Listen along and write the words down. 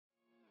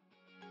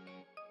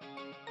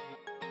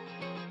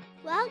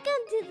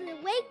Welcome to the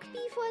Wake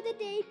Before the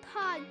Day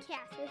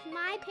podcast with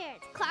my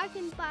parents, Clark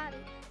and Bobby.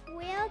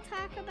 We'll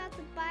talk about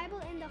the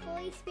Bible and the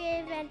Holy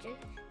Spirit adventures.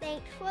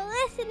 Thanks for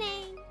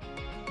listening.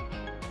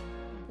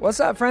 What's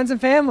up, friends and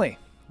family?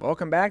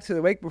 Welcome back to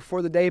the Wake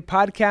Before the Day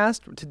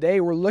podcast. Today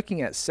we're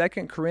looking at 2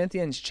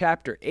 Corinthians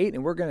chapter 8,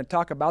 and we're going to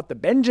talk about the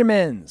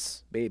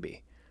Benjamins,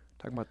 baby.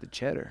 Talking about the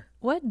cheddar.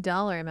 What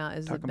dollar amount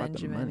is Talking the about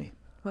Benjamin? the money.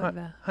 What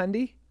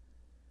Hundy?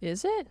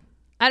 is it?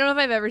 I don't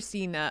know if I've ever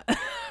seen that.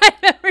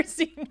 I've never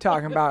seen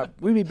Talking about,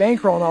 we'd be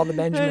bankrolling all the I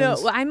Benjamins. don't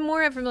know. Well, I'm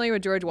more familiar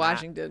with George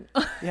Washington.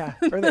 Yeah,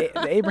 or the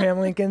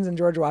Abraham Lincolns and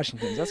George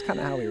Washingtons. That's kind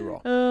of how we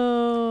roll.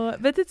 Oh,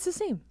 but it's the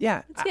same.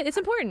 Yeah. It's good. It's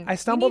important. I You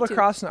stumbled need to.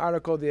 across an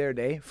article the other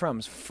day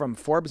from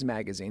Forbes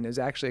magazine. It was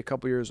actually a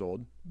couple years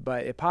old,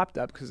 but it popped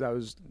up because I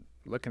was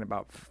looking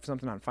about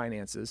something on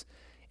finances,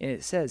 and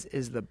it says,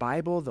 "Is the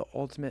Bible the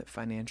ultimate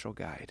financial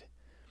guide?"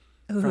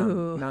 From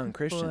Ooh,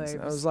 non-Christians.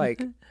 And I Forbes. was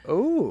like,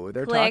 oh,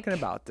 they're Click. talking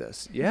about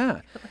this.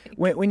 Yeah.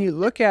 When you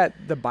look at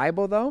the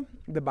Bible, though,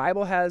 the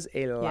Bible has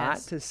a lot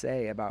Yes. to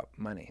say about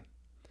money.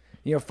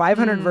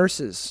 500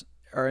 verses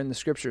are in the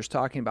scriptures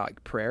talking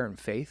about prayer and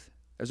faith.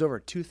 There's over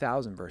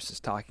 2,000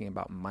 verses talking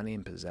about money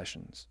and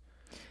possessions.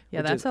 Yeah,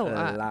 which that's is a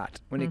lot.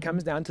 When it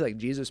comes down to like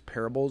Jesus'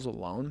 parables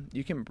alone,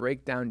 you can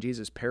break down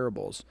Jesus'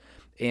 parables,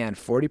 and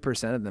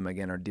 40% of them,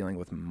 again, are dealing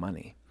with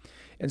money.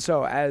 And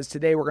so as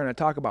today we're going to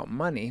talk about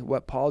money,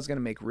 what Paul's going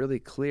to make really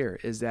clear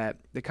is that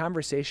the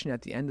conversation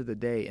at the end of the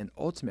day and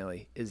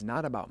ultimately is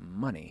not about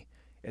money.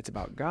 It's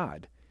about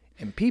God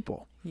and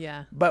people.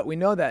 Yeah. But we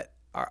know that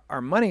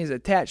our money is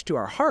attached to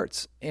our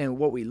hearts, and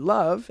what we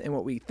love and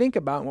what we think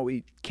about and what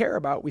we care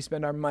about, we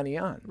spend our money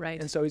on.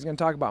 Right. And so he's going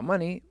to talk about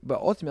money,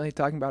 but ultimately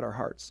talking about our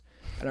hearts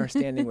and our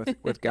standing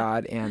with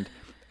God and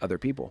other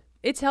people.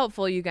 It's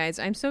helpful, you guys.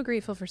 I'm so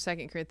grateful for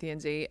 2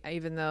 Corinthians 8,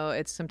 even though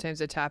it's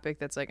sometimes a topic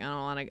that's like, I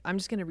don't want to, I'm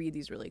just going to read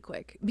these really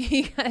quick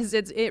because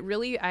it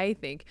really, I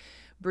think,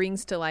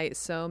 brings to light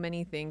so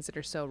many things that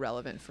are so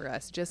relevant for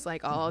us, just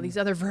like all these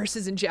other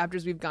verses and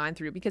chapters we've gone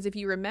through. Because if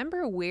you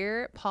remember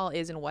where Paul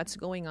is and what's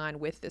going on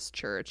with this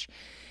church,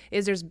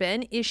 is there's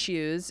been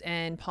issues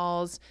and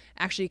Paul's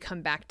actually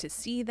come back to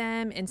see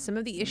them. And some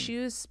of the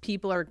issues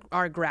people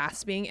are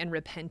grasping and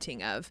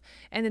repenting of.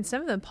 And then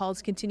some of them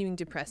Paul's continuing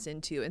to press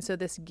into. And so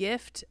this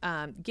gift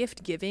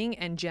giving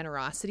and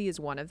generosity is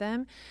one of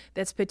them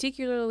that's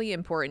particularly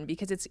important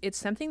because it's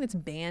something that's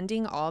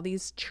banding all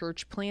these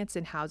church plants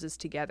and houses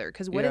together.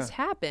 Because what has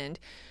happened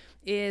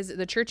is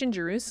the church in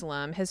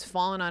Jerusalem has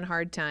fallen on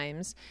hard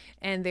times,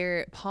 and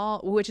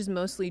which is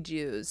mostly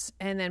Jews,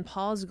 and then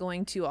Paul's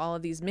going to all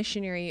of these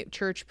missionary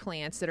church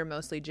plants that are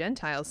mostly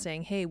Gentiles,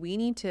 saying, "Hey, we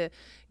need to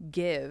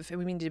give,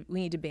 and we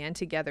need to band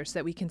together so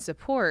that we can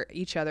support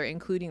each other,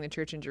 including the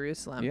church in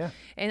Jerusalem." Yeah.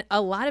 And a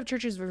lot of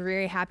churches were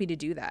very happy to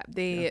do that.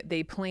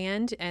 They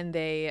planned and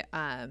they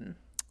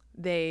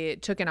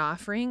took an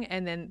offering,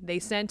 and then they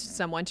sent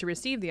someone to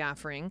receive the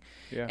offering.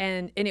 Yeah.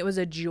 And it was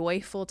a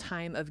joyful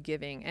time of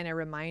giving and a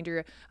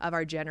reminder of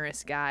our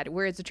generous God.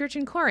 Whereas the church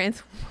in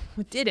Corinth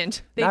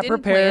didn't. They Not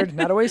didn't prepared, plan.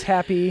 not always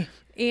happy.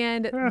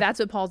 And that's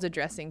what Paul's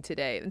addressing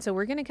today. And so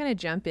we're going to kind of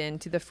jump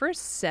into the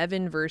first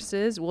 7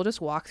 verses. We'll just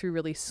walk through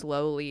really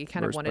slowly,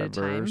 kind Verse of one by at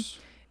a time, verse.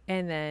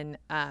 and then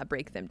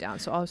break them down.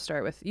 So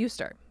you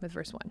start with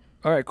verse 1.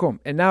 All right, cool.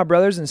 And now,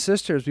 brothers and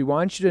sisters, we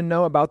want you to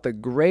know about the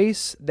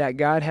grace that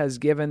God has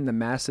given the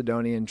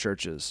Macedonian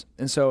churches.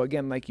 And so,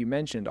 again, like you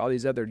mentioned, all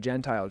these other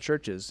Gentile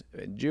churches,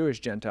 Jewish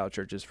Gentile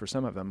churches for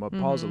some of them, what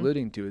Paul's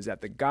alluding to is that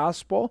the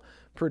gospel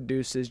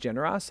produces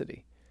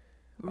generosity.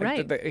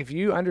 Like Right. if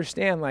you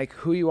understand like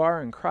who you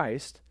are in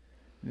Christ,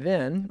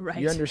 then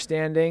Right. you're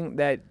understanding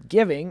that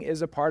giving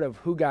is a part of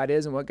who God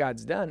is and what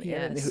God's done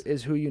and Yes.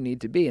 is who you need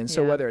to be. And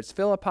so Yeah. whether it's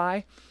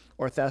Philippi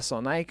or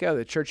Thessalonica,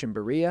 the church in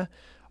Berea,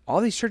 all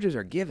these churches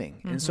are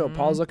giving. And so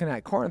Paul's looking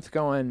at Corinth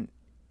going,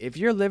 if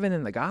you're living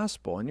in the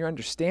gospel and you're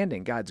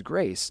understanding God's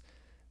grace,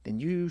 then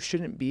you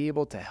shouldn't be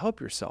able to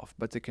help yourself,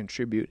 but to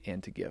contribute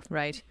and to give.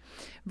 Right.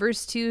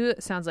 Verse 2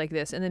 sounds like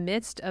this. In the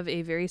midst of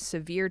a very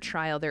severe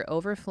trial, their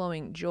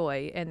overflowing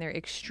joy and their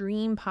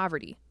extreme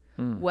poverty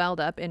welled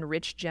up in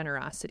rich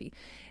generosity.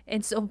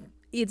 And so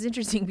it's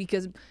interesting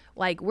because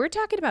like we're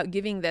talking about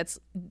giving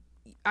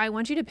I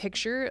want you to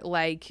picture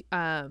like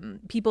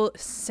people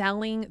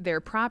selling their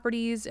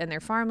properties and their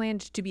farmland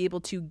to be able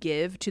to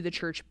give to the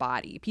church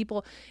body.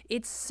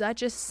 It's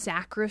such a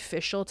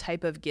sacrificial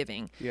type of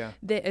giving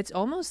that it's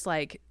almost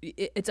like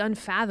it's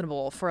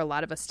unfathomable for a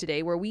lot of us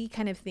today, where we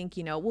kind of think,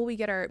 we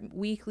get our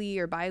weekly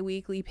or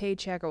biweekly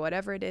paycheck or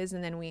whatever it is,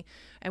 and then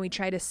we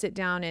try to sit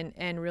down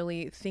and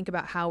really think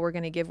about how we're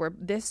going to give. Where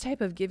this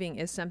type of giving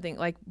is something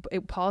like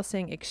Paul's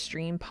saying,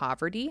 extreme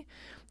poverty,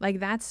 like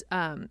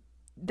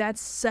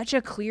that's such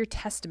a clear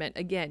testament,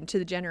 again, to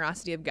the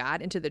generosity of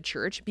God and to the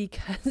church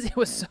because it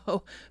was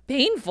so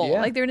painful.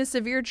 Yeah. Like they're in a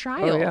severe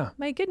trial. Oh, yeah.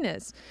 My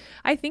goodness.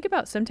 I think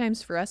about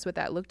sometimes for us what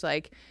that looked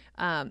like.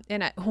 And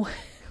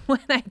when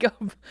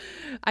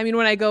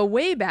I go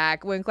way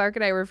back, when Clark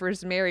and I were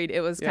first married,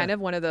 it was kind of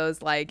one of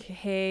those like,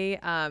 hey,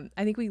 I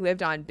think we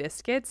lived on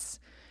biscuits,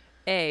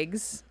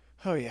 eggs,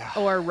 Oh, yeah.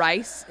 or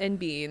rice and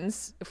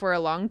beans for a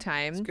long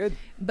time. It's good.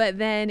 But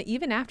then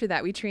even after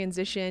that, we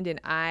transitioned,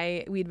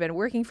 and we'd been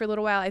working for a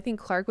little while. I think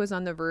Clark was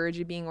on the verge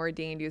of being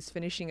ordained. He was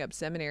finishing up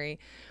seminary.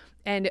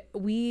 And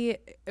we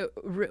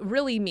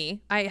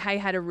I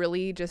had a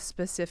really just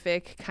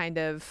specific kind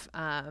of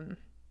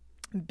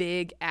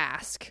big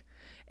ask.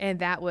 And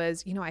that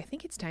was, I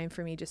think it's time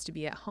for me just to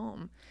be at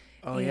home.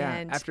 Oh,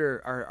 yeah.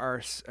 After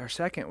our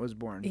second was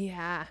born.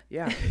 Yeah.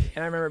 Yeah.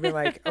 And I remember being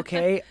like,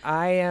 okay,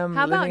 I am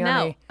How about living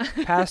on now?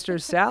 a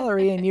pastor's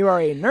salary and you are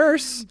a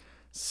nurse.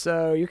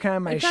 So you're kind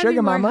of my It'd sugar be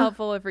more mama.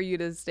 helpful for you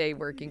to stay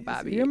working,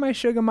 Bobby. You're my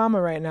sugar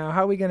mama right now.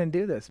 How are we going to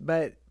do this?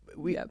 But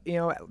we, Yep.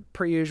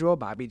 per usual,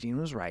 Bobby Jean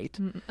was right.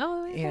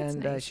 Oh, that's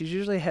And nice. she's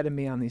usually ahead of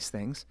me on these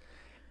things.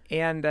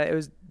 And it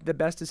was the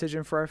best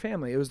decision for our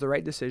family. It was the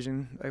right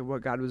decision,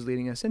 what God was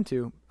leading us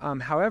into.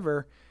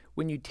 However,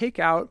 when you take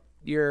out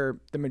the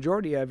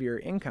majority of your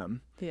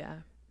income, Yeah.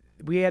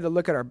 we had to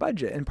look at our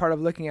budget. And part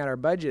of looking at our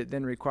budget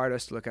then required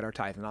us to look at our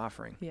tithe and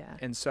offering. Yeah.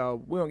 And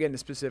so we won't get into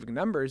specific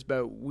numbers,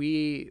 but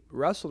we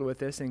wrestled with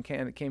this and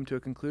came to a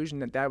conclusion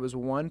that was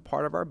one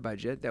part of our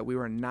budget that we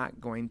were not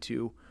going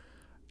to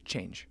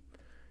change.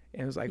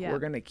 And it was like, Yeah. we're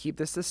going to keep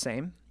this the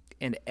same.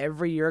 And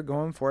every year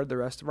going forward, the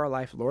rest of our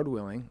life, Lord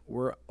willing,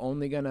 we're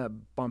only going to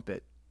bump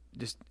it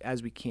just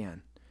as we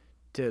can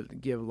to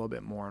give a little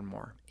bit more and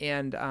more.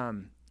 And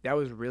that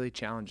was really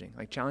challenging,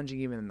 like challenging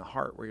even in the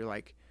heart where you're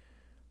like,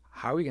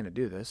 how are we going to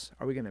do this?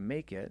 Are we going to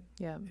make it?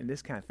 Yeah. And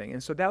this kind of thing.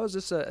 And so that was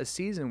just a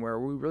season where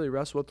we really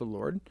wrestled with the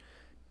Lord,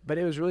 but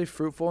it was really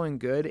fruitful and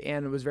good,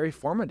 and it was very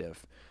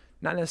formative.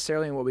 Not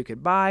necessarily in what we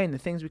could buy and the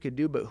things we could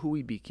do, but who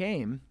we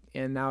became.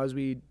 And now as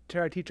we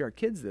try to teach our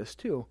kids this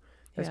too,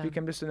 that's Yeah.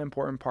 become just an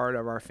important part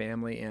of our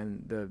family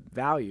and the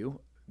value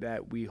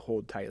that we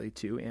hold tightly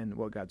to and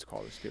what God's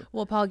called us to.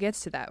 Well, Paul gets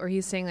to that where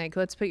he's saying like,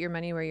 let's put your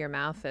money where your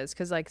mouth is.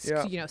 Cause like,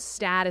 Yeah.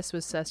 status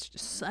was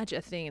such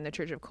a thing in the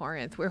Church of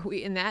Corinth where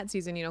in that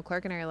season,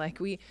 Clark and I are like,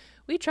 we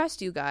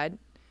trust you, God.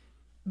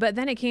 But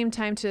then it came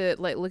time to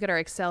like, look at our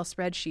Excel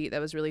spreadsheet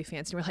that was really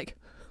fancy. And we're like,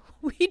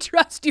 we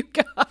trust you,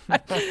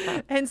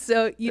 God. And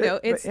so,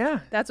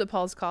 that's what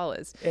Paul's call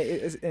is.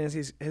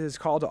 It's his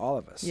call to all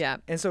of us. Yeah.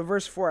 And so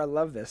verse 4, I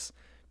love this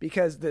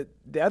because the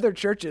other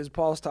churches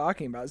Paul's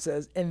talking about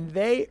says, and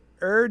they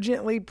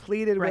urgently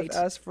pleaded Right. with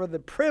us for the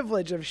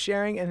privilege of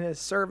sharing in his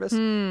service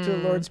to the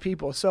Lord's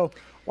people. So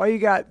while you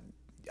got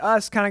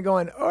us kind of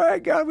going, all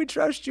right, God, we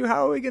trust you.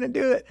 How are we going to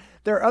do it?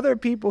 There are other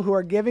people who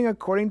are giving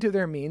according to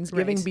their means,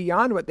 giving Right.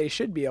 beyond what they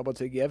should be able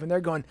to give. And they're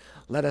going,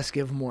 let us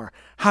give more.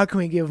 How can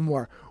we give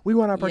more? We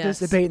want to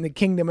participate in the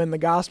kingdom and the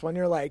gospel. And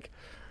you're like,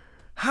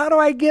 how do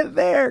I get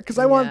there? Because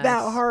I want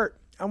that Yes. heart.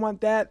 I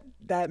want that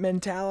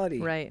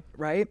mentality. Right.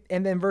 Right.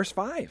 And then verse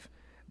 5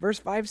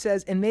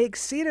 says, and they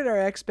exceeded our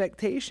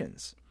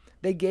expectations.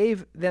 They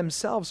gave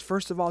themselves,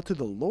 first of all, to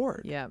the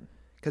Lord. Yeah.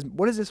 Because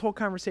what is this whole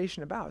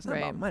conversation about? It's not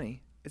Right. about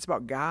money. It's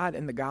about God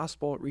and the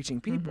gospel reaching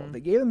people. Mm-hmm.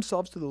 They gave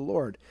themselves to the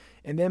Lord,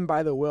 and then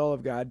by the will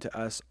of God to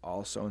us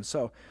also. And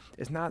so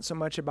it's not so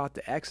much about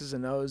the X's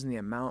and O's and the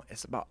amount.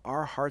 It's about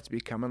our hearts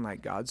becoming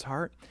like God's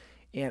heart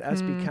and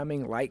us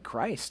becoming like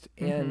Christ.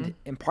 And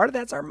part of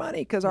that's our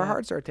money because our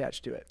hearts are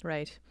attached to it.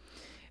 Right.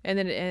 And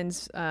then it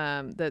ends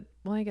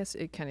I guess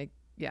it kind of,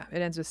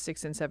 it ends with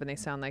 6 and 7. They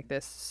sound like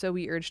this. So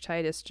we urge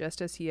Titus,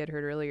 just as he had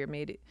earlier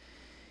made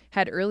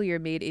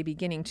a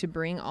beginning, to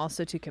bring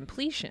also to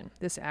completion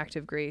this act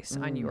of grace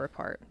on your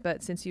part.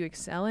 But since you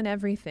excel in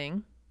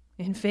everything,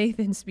 in faith,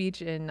 in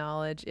speech, in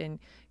knowledge, in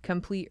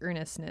complete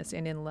earnestness,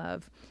 and in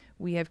love,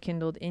 we have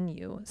kindled in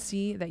you.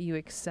 See that you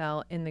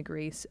excel in the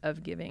grace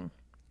of giving.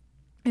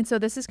 And so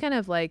this is kind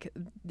of like,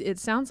 it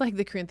sounds like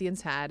the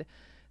Corinthians had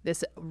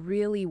this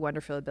really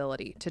wonderful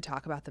ability to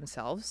talk about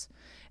themselves.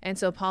 And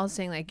so Paul's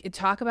saying, like,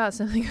 talk about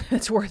something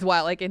that's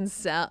worthwhile, like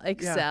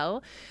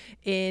excel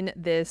in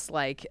this,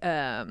 like,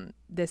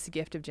 this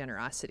gift of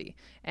generosity,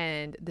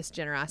 and this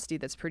generosity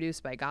that's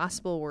produced by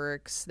gospel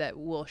works that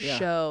will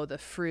show the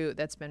fruit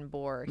that's been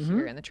bore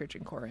here in the church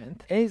in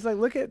Corinth. And he's like,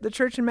 look at the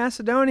church in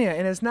Macedonia.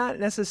 And it's not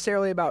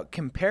necessarily about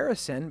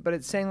comparison, but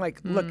it's saying like,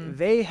 look,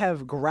 they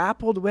have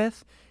grappled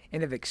with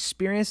and have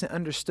experienced and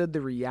understood the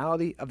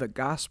reality of the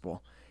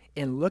gospel.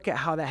 And look at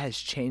how that has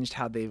changed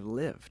how they've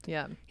lived.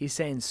 Yeah. He's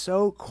saying,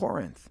 so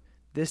Corinth,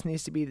 this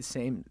needs to be the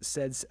same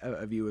said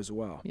of you as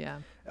well. Yeah.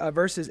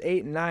 Verses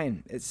 8 and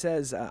 9, it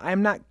says, I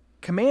am not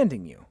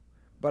commanding you,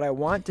 but I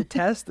want to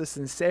test the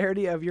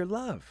sincerity of your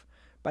love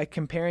by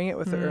comparing it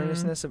with the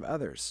earnestness of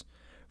others.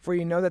 For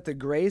you know that the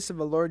grace of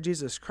the Lord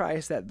Jesus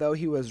Christ, that though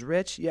he was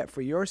rich, yet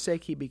for your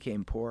sake he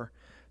became poor,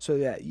 so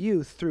that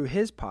you, through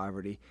his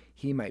poverty,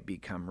 he might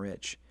become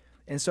rich.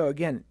 And so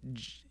again,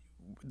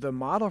 the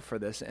model for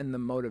this and the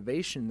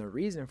motivation, the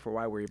reason for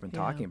why we're even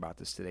talking about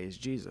this today is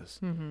Jesus.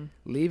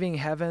 Leaving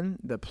heaven,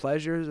 the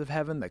pleasures of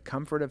heaven, the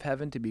comfort of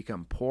heaven, to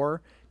become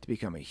poor, to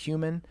become a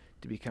human,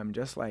 to become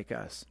just like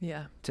us.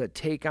 Yeah. To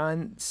take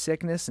on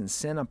sickness and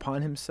sin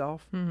upon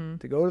himself,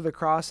 to go to the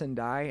cross and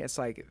die. It's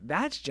like,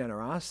 that's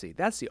generosity.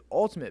 That's the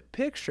ultimate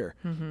picture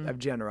of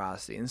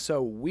generosity. And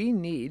so we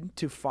need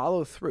to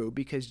follow through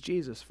because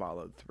Jesus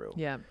followed through.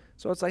 Yeah.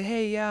 So it's like,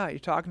 hey, yeah, you're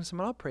talking to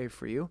someone, I'll pray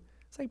for you.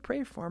 It's like,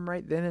 pray for them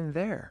right then and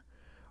there.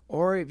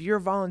 Or if you're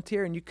a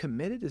volunteer and you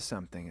committed to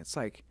something, it's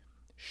like,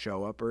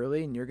 show up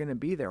early and you're going to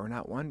be there. We're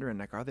not wondering,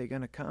 like, are they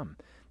going to come?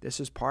 This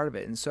is part of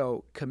it. And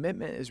so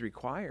commitment is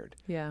required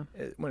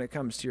when it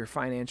comes to your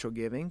financial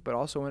giving, but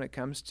also when it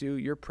comes to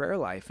your prayer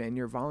life and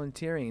your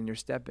volunteering and your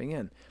stepping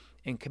in.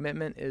 And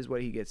commitment is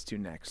what he gets to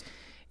next.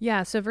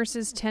 Yeah, so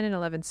verses 10 and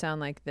 11 sound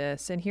like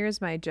this. And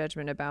here's my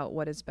judgment about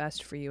what is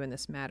best for you in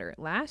this matter.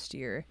 Last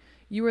year,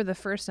 you were the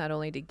first not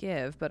only to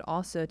give, but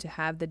also to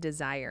have the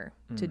desire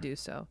to do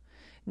so.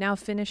 Now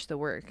finish the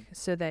work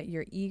so that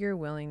your eager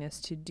willingness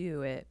to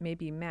do it may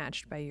be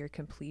matched by your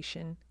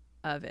completion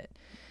of it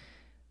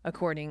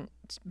according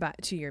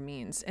to your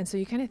means. And so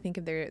you kind of think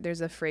of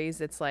there's a phrase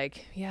that's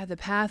like, yeah, the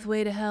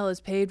pathway to hell is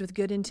paved with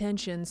good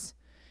intentions.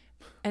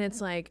 And it's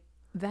like,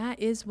 that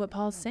is what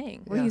Paul's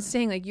saying. Where he's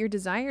saying, like, your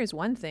desire is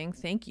one thing.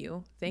 Thank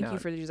you. Thank you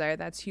for the desire.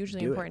 That's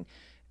hugely important.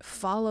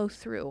 Follow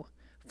through.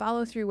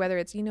 Follow through, whether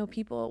it's,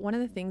 people, one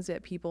of the things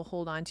that people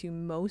hold on to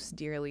most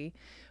dearly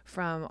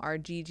from our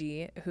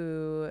Gigi,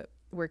 who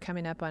we're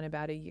coming up on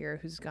about a year,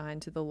 who's gone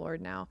to the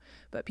Lord now,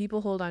 but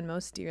people hold on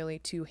most dearly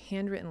to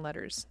handwritten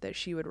letters that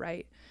she would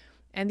write.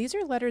 And these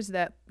are letters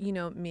that,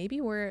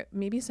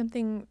 maybe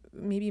something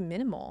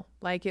minimal,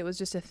 like it was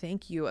just a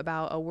thank you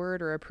about a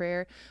word or a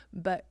prayer,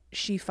 but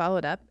she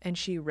followed up and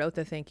she wrote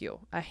the thank you,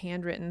 a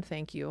handwritten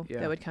thank you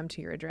that would come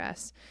to your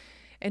address.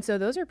 And so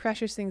those are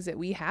precious things that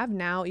we have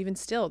now, even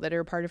still, that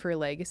are part of her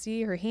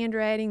legacy, her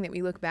handwriting that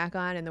we look back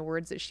on and the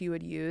words that she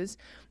would use.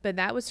 But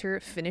that was her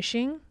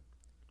finishing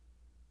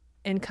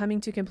and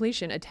coming to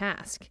completion, a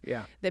task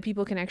that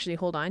people can actually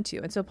hold on to.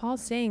 And so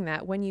Paul's saying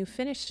that when you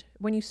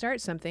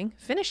start something,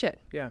 finish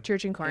it. Yeah.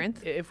 Church in Corinth.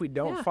 And if we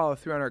don't follow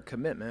through on our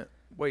commitment,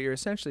 what you're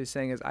essentially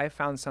saying is, I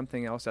found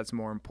something else that's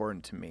more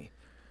important to me.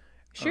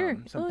 Sure.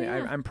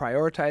 I'm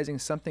prioritizing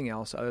something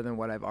else other than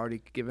what I've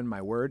already given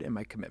my word and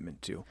my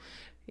commitment to.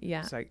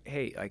 Yeah. It's like,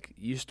 hey, like,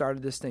 you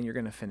started this thing, you're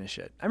going to finish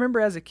it. I remember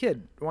as a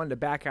kid, I wanted to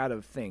back out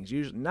of things,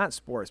 usually not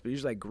sports, but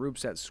usually like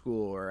groups at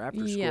school or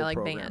after school like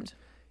programs. Band.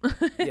 I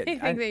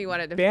think that you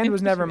wanted to band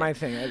was never my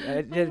thing.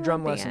 I did a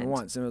drum lesson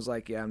once and it was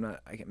like, I'm not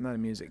a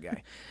music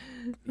guy.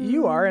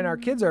 You are, and our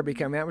kids are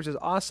becoming that, which is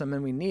awesome,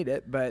 and we need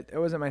it, but it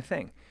wasn't my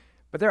thing.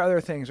 But there are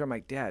other things where I'm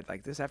like, Dad,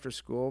 like this after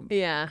school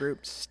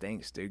group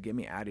stinks, dude. Get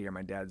me out of here.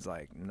 My dad's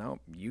like, no,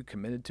 you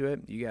committed to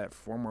it. You got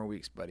 4 more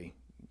weeks, buddy.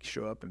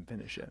 Show up and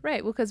finish it.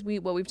 Right. Well, because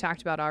what we've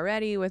talked about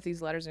already with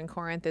these letters in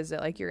Corinth is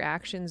that, like, your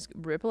actions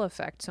ripple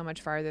effect so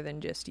much farther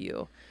than just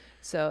you.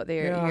 So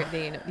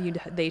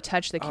they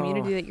touch the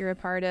community that you're a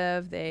part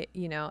of.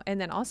 And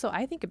then also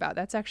I think about,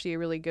 that's actually a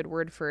really good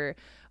word for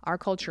our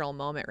cultural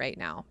moment right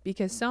now,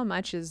 because so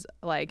much is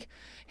like,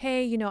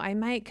 hey, I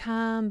might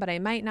come, but I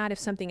might not if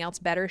something else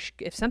better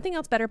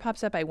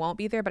pops up. I won't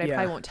be there, but I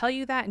probably won't tell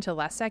you that until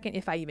last second,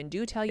 if I even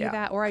do tell you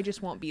that, or I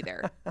just won't be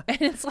there.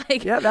 And it's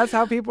like, that's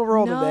how people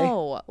roll today.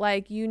 No,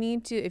 like, you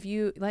need to, if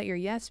you let your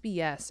yes be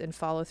yes and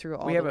follow through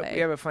all the way. We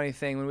have a funny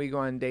thing when we go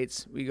on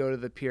dates. We go to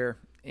the pier.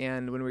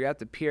 And when we got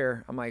the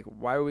pier, I'm like,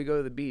 why would we go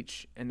to the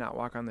beach and not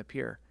walk on the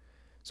pier?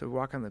 So we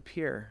walk on the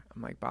pier.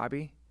 I'm like,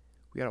 Bobby,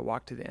 we got to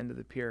walk to the end of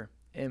the pier.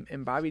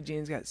 And Bobby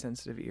Jean's got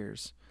sensitive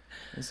ears.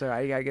 And so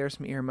I got to get her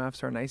some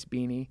earmuffs or a nice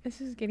beanie. This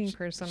is getting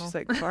personal. She's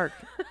like, Clark,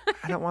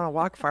 I don't want to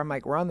walk far. I'm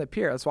like, we're on the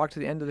pier. Let's walk to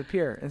the end of the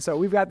pier. And so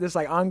we've got this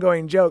like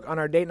ongoing joke on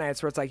our date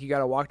nights where it's like, you got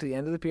to walk to the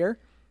end of the pier,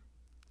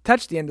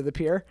 touch the end of the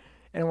pier,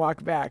 and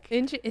walk back.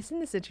 Isn't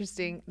this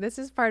interesting? This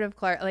is part of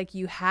Clark. Like,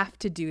 you have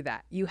to do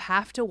that. You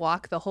have to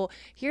walk the whole.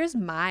 Here's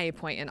my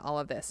point in all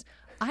of this.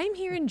 I'm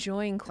here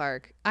enjoying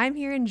Clark. I'm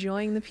here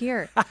enjoying the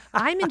pier.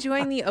 I'm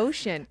enjoying the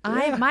ocean.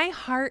 My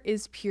heart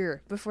is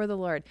pure before the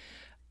Lord.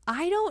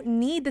 I don't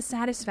need the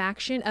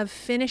satisfaction of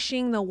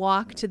finishing the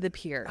walk to the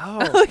pier.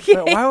 Oh, okay.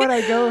 But why would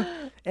I go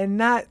and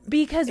not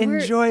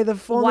enjoy the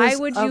fullness Why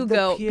would you of the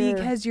go? pier?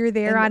 Because you're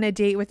there on a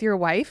date with your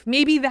wife?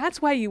 Maybe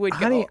that's why you would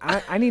Honey,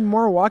 go. I need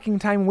more walking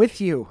time with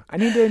you. I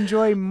need to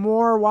enjoy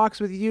more walks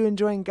with you,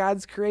 enjoying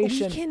God's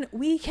creation.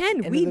 We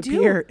can. And We the do.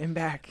 Pier and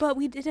back. But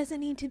it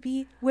doesn't need to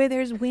be where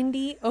there's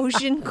windy,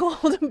 ocean,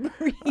 cold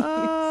breeze.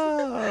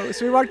 Oh,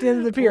 so we walk to the end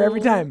of the pier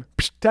every time.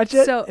 Touch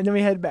it, and then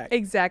we head back.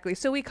 Exactly.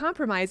 So we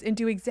compromise and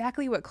do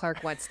exactly what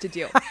Clark wants to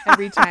do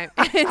every time.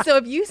 And so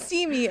if you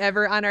see me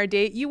ever on our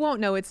date, you won't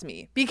know it's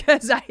me,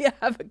 because I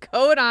have a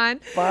coat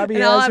on. Bobby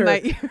has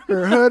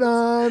her hood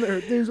on,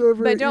 her things over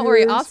her But don't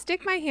worry, ears. I'll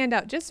stick my hand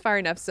out just far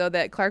enough so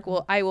that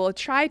I will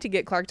try to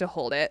get Clark to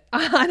hold it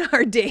on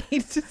our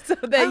date so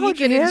that he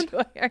can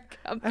enjoy our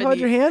company. I hold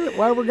your hand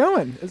while we're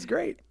going. It's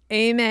great.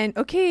 Amen.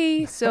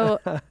 Okay, so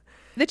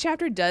The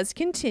chapter does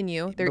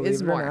continue. There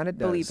is more.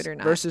 Believe it or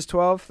not. Verses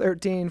 12,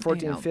 13,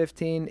 14, I know.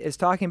 15 is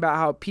talking about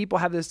how people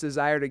have this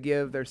desire to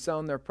give. They're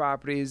selling their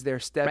properties. They're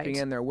stepping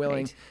in. They're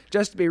willing. Right.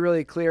 Just to be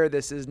really clear,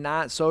 this is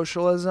not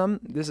socialism.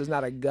 This is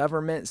not a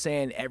government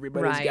saying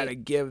everybody's got to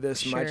give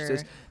this much.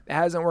 It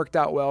hasn't worked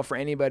out well for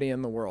anybody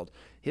in the world.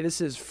 This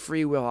is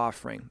free will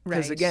offering.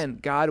 Because again,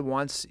 God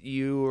wants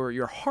you or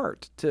your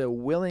heart to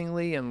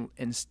willingly and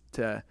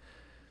to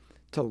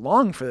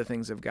long for the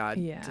things of God,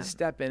 to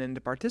step in and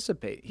to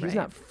participate. He's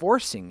not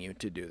forcing you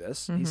to do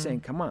this. He's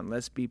saying, come on,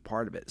 let's be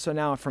part of it. So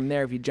now from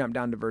there, if you jump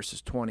down to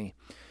verses 20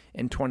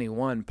 and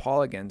 21,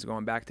 Paul again is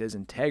going back to his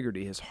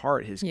integrity, his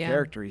heart, his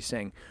character. He's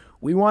saying,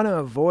 we want to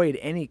avoid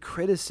any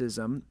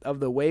criticism of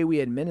the way we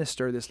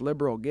administer this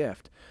liberal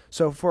gift.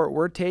 So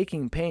we're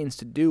taking pains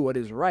to do what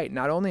is right,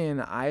 not only in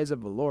the eyes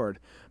of the Lord,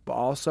 but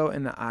also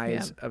in the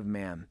eyes of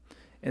man.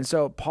 And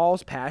so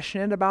Paul's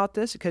passionate about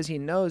this because he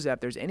knows that if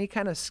there's any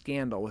kind of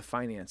scandal with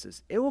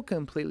finances, it will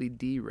completely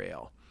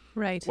derail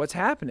what's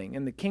happening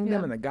in the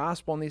kingdom and the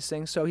gospel and these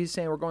things. So he's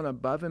saying we're going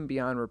above and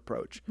beyond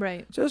reproach.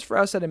 Just for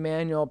us at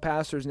Emmanuel,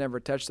 pastors never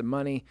touch the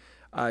money.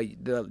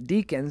 The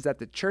deacons that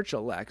the church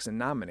elects and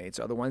nominates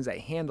are the ones that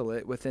handle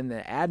it within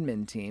the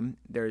admin team.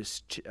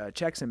 There's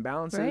checks and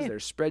balances.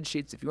 There's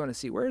spreadsheets. If you want to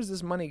see where is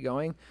this money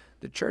going,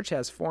 the church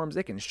has forms.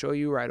 They can show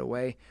you right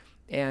away.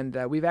 And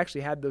we've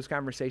actually had those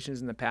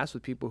conversations in the past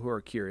with people who are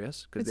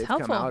curious because they've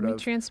come out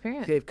of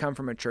transparent. They've come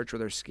from a church where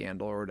there's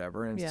scandal or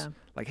whatever, and it's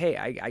like, hey,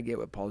 I get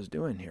what Paul's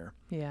doing here.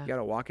 You got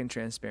to walk in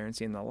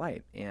transparency and the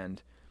light,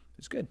 and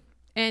it's good.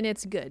 And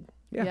it's good.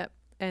 Yep.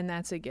 And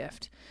that's a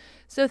gift.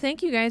 So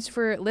thank you guys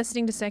for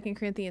listening to 2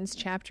 Corinthians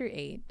chapter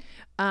 8.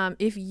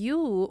 If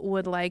you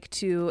would like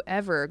to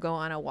ever go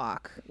on a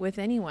walk with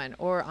anyone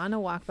or on a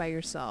walk by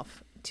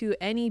yourself to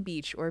any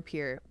beach or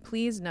pier,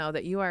 please know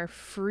that you are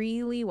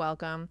freely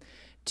welcome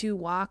to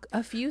walk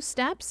a few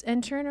steps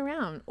and turn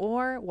around,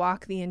 or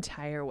walk the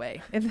entire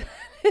way. If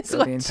that is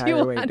what the entire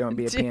you way, want don't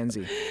be a to do.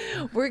 pansy.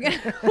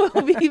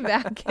 We'll be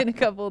back in a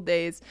couple of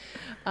days.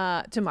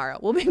 Tomorrow.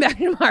 We'll be back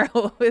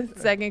tomorrow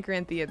with 2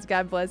 Corinthians.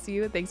 God bless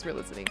you. Thanks for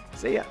listening.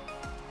 See ya.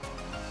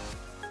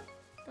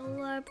 The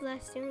Lord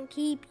bless you and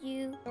keep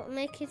you. Don't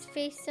make his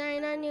face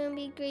shine on you and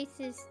be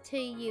gracious to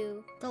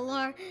you. The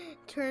Lord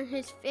turn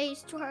his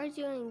face towards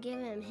you and give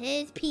him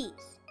his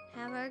peace.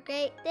 Have a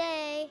great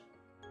day.